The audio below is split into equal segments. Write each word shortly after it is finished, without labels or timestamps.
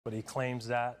but he claims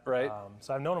that. Right.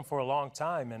 So I've known him for a long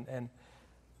time, and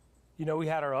you know, we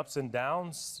had our ups and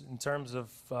downs in terms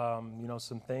of you know,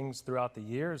 some things throughout the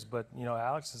years. But you know,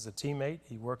 Alex is a teammate.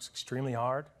 He works extremely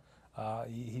hard.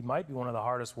 He might be one of the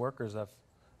hardest workers I've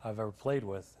ever played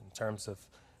with in terms of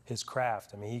his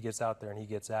craft. I mean, he gets out there and he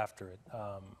gets after it.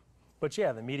 But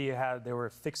yeah, the media they were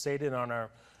fixated on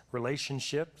our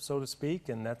relationship, so to speak,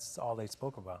 and that's all they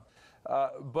spoke about.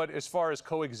 But as far as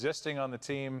coexisting on the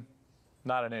team,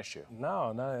 not an issue.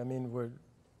 No, I mean,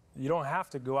 you don't have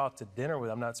to go out to dinner with,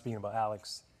 I'm not speaking about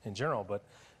Alex in general, but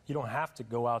you don't have to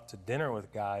go out to dinner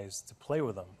with guys to play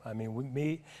with them. I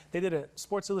mean,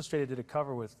 Sports Illustrated did a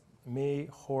cover with me,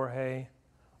 Jorge,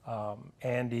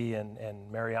 Andy,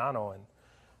 and Mariano,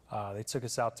 and they took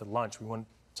us out to lunch. We went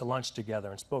to lunch together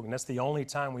and spoke, and that's the only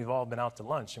time we've all been out to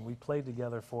lunch, and we played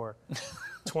together for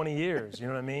 20 years, you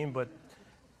know what I mean? But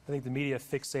I think the media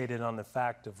fixated on the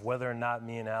fact of whether or not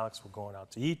me and Alex were going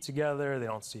out to eat together. They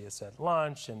don't see us at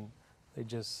lunch, and I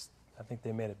think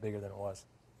they made it bigger than it was.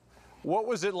 What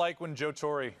was it like when Joe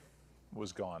Torre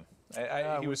was gone?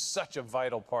 He was such a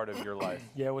vital part of your life.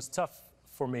 Yeah, it was tough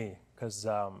for me because,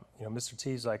 you know, Mr.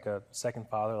 T's like a second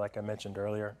father, like I mentioned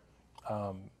earlier.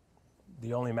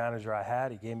 The only manager I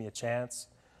had, he gave me a chance.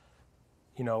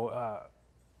 You know,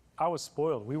 I was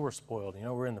spoiled. We were spoiled. You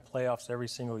know, we're in the playoffs every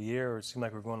single year. It seemed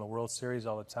like we're going to the World Series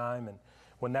all the time. And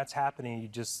when that's happening, you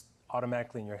just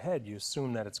automatically in your head, you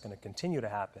assume that it's going to continue to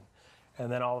happen.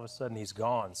 And then all of a sudden he's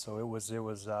gone. So it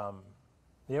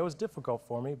was difficult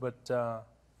for me. But,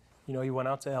 you know, he went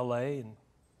out to L.A. and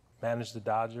managed the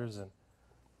Dodgers and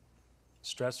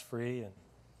stress-free and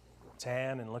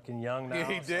tan and looking young now.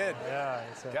 Yeah, he did. Yeah.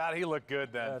 God, he looked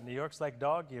good then. New York's like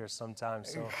dog years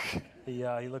sometimes, so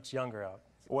he looks younger out.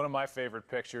 One of my favorite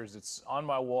pictures, it's on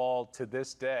my wall to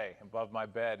this day, above my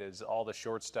bed, is all the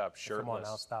shortstops shirtless. Come on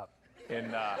now, stop.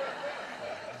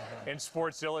 In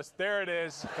Sports Illustrated. There it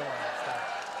is. Come on now, stop.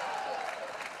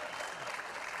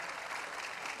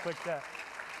 Click that.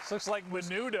 This looks like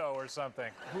Menudo or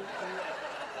something.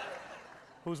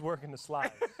 Who's working the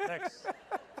slides?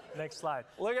 Next slide.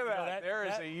 Look at that. There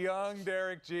is a young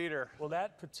Derek Jeter. Well,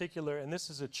 that particular, and this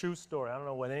is a true story. I don't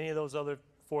know what any of those other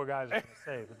four guys are going to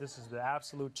say, but this is the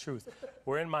absolute truth.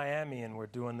 We're in Miami, and we're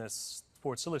doing this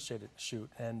Sports Illustrated shoot,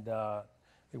 and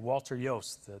Walter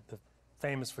Yost, the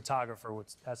famous photographer,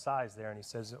 has eyes there, and he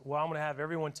says, well, I'm going to have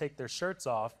everyone take their shirts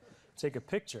off, take a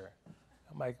picture.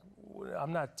 I'm like,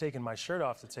 I'm not taking my shirt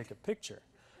off to take a picture.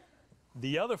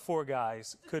 The other four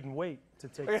guys couldn't wait to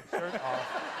take their shirt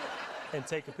off and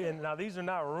take a picture. Now, these are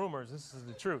not rumors. This is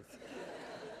the truth.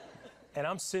 And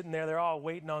I'm sitting there. They're all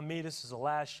waiting on me. This is the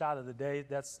last shot of the day.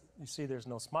 You see, there's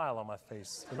no smile on my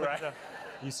face. Right.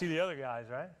 You see the other guys,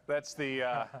 right? That's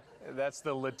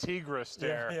the La Tigre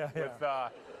stare. Yeah.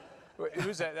 With,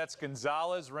 who's that? That's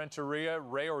Gonzalez, Renteria,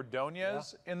 Ray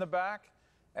Ordonez in the back,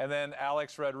 and then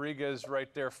Alex Rodriguez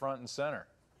right there front and center.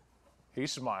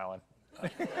 He's smiling.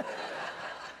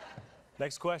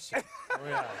 Next question.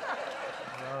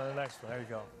 The next one. There you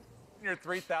go. Your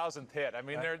 3000th hit. I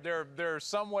mean, there are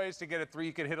some ways to get a three.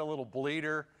 You could hit a little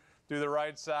bleeder through the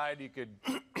right side. You could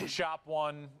chop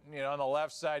one, you know, on the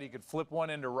left side. You could flip one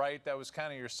into right. That was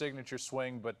kind of your signature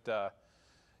swing, but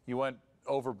you went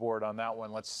overboard on that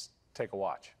one. Let's take a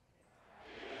watch.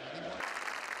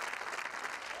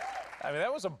 I mean,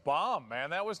 that was a bomb, man.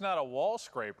 That was not a wall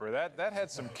scraper. That had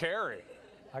some carry.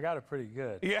 I got it pretty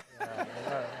good. Yeah. I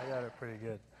got it pretty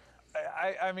good.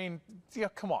 I mean, yeah,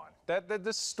 come on.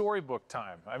 This storybook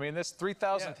time. I mean, this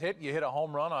 3000th hit, you hit a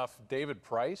home run off David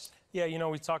Price. Yeah, you know,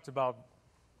 we talked about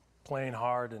playing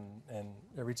hard and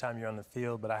every time you're on the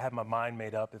field, but I had my mind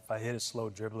made up. If I hit a slow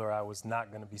dribbler, I was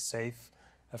not going to be safe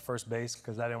at first base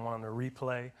because I didn't want him to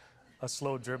replay a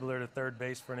slow dribbler to third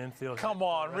base for an infield. Come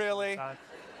on, really? No,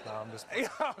 I'm just playing.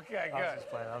 Okay,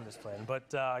 good. I'm just playing. But,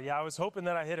 yeah, I was hoping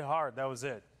that I hit it hard. That was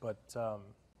it. But,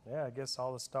 yeah, I guess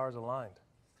all the stars aligned.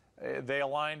 They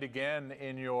aligned again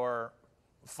in your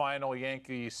final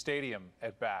Yankee Stadium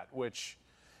at bat, which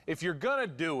if you're going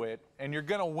to do it and you're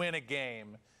going to win a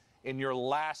game in your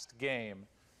last game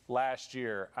last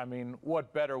year, I mean,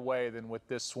 what better way than with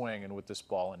this swing and with this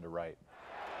ball into right?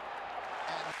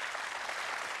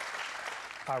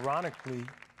 Ironically,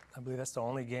 I believe that's the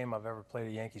only game I've ever played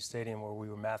at Yankee Stadium where we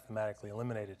were mathematically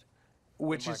eliminated.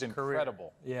 Which is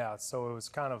incredible. Yeah, so it was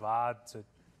kind of odd to,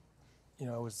 you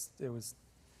know, it was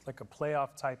like a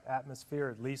playoff type atmosphere,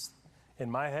 at least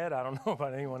in my head. I don't know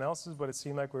about anyone else's, but it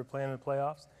seemed like we were playing in the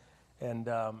playoffs. And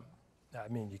I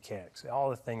mean, you can't.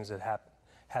 All the things that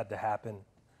had to happen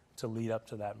to lead up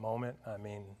to that moment. I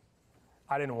mean,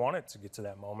 I didn't want it to get to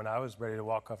that moment. I was ready to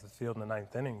walk off the field in the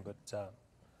ninth inning, but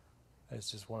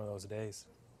it's just one of those days.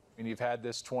 And you've had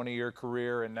this 20-year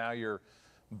career, and now you're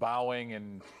bowing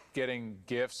and getting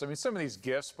gifts. I mean, some of these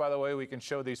gifts, by the way, we can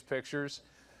show these pictures.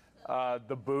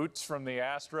 The boots from the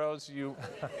Astros. You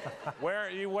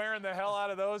wearing the hell out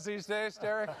of those these days,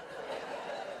 Derek?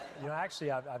 You know,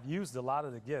 actually, I've used a lot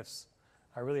of the gifts.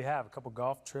 I really have. A couple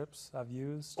golf trips I've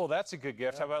used. Well, that's a good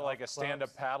gift. Yeah, How about like a golf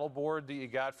stand-up paddle board that you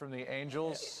got from the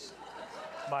Angels?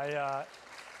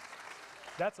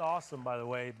 That's awesome, by the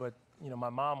way, but, you know, my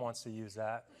mom wants to use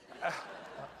that.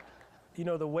 You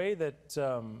know, the way that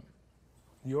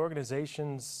the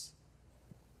organizations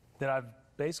that I've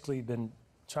basically been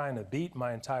trying to beat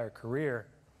my entire career,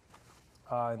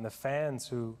 and the fans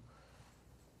who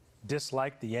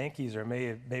dislike the Yankees or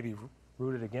maybe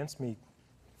rooted against me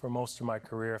for most of my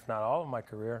career, if not all of my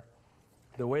career,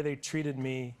 the way they treated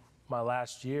me my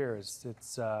last year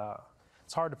it's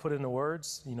hard to put into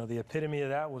words. You know, the epitome of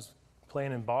that was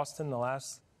playing in Boston the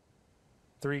last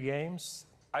 3 games.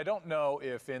 I don't know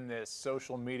if in this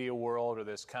social media world or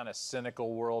this kind of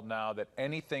cynical world now that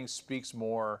anything speaks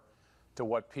more to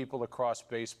what people across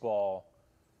baseball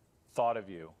thought of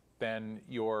you than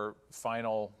your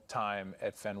final time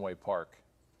at Fenway Park.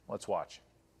 Let's watch.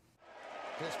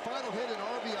 His final hit, an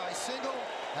RBI single,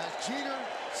 as Jeter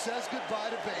says goodbye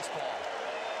to baseball.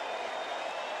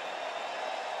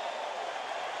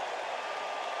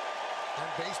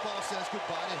 And baseball says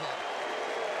goodbye to him.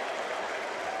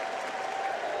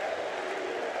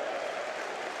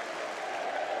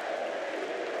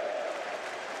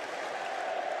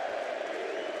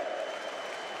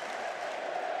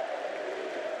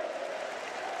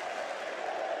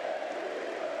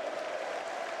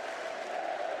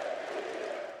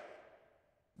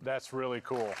 That's really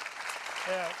cool.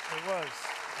 Yeah, it was.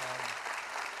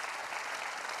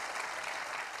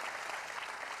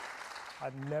 I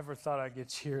never thought I'd get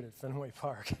cheered at Fenway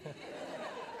Park.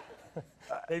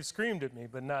 They've screamed at me,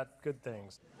 but not good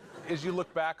things. As you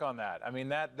look back on that, I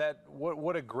mean,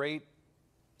 what a great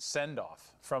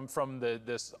send-off from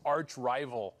this arch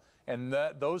rival, and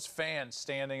those fans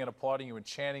standing and applauding you and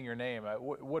chanting your name.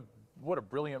 What a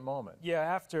brilliant moment. Yeah,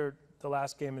 after the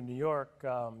last game in New York, you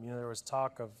know, there was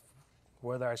talk of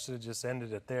whether I should have just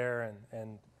ended it there,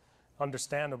 and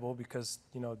understandable because,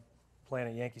 you know, playing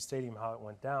at Yankee Stadium, how it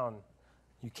went down,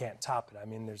 you can't top it. I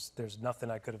mean, there's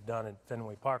nothing I could have done at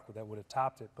Fenway Park that would have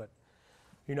topped it. But,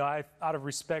 you know, out of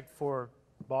respect for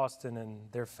Boston and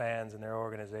their fans and their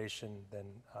organization, then,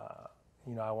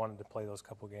 you know, I wanted to play those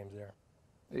couple games there.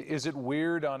 Is it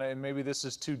weird and maybe this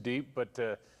is too deep, but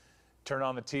to turn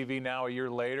on the TV now a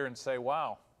year later and say,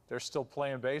 wow, they're still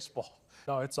playing baseball?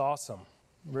 No, it's awesome.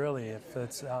 Really, if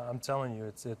it's, I'm telling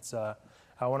you,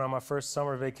 I went on my first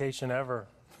summer vacation ever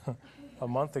a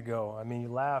month ago. I mean, you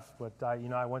laugh, but you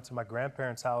know, I went to my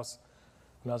grandparents' house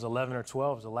when I was 11 or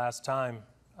 12. It was the last time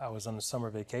I was on a summer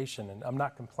vacation, and I'm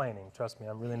not complaining. Trust me,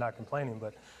 I'm really not complaining.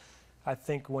 But I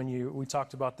think we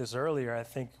talked about this earlier. I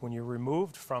think when you're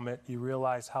removed from it, you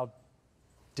realize how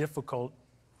difficult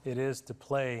it is to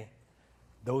play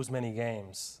those many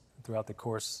games throughout the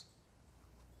course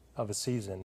of a season.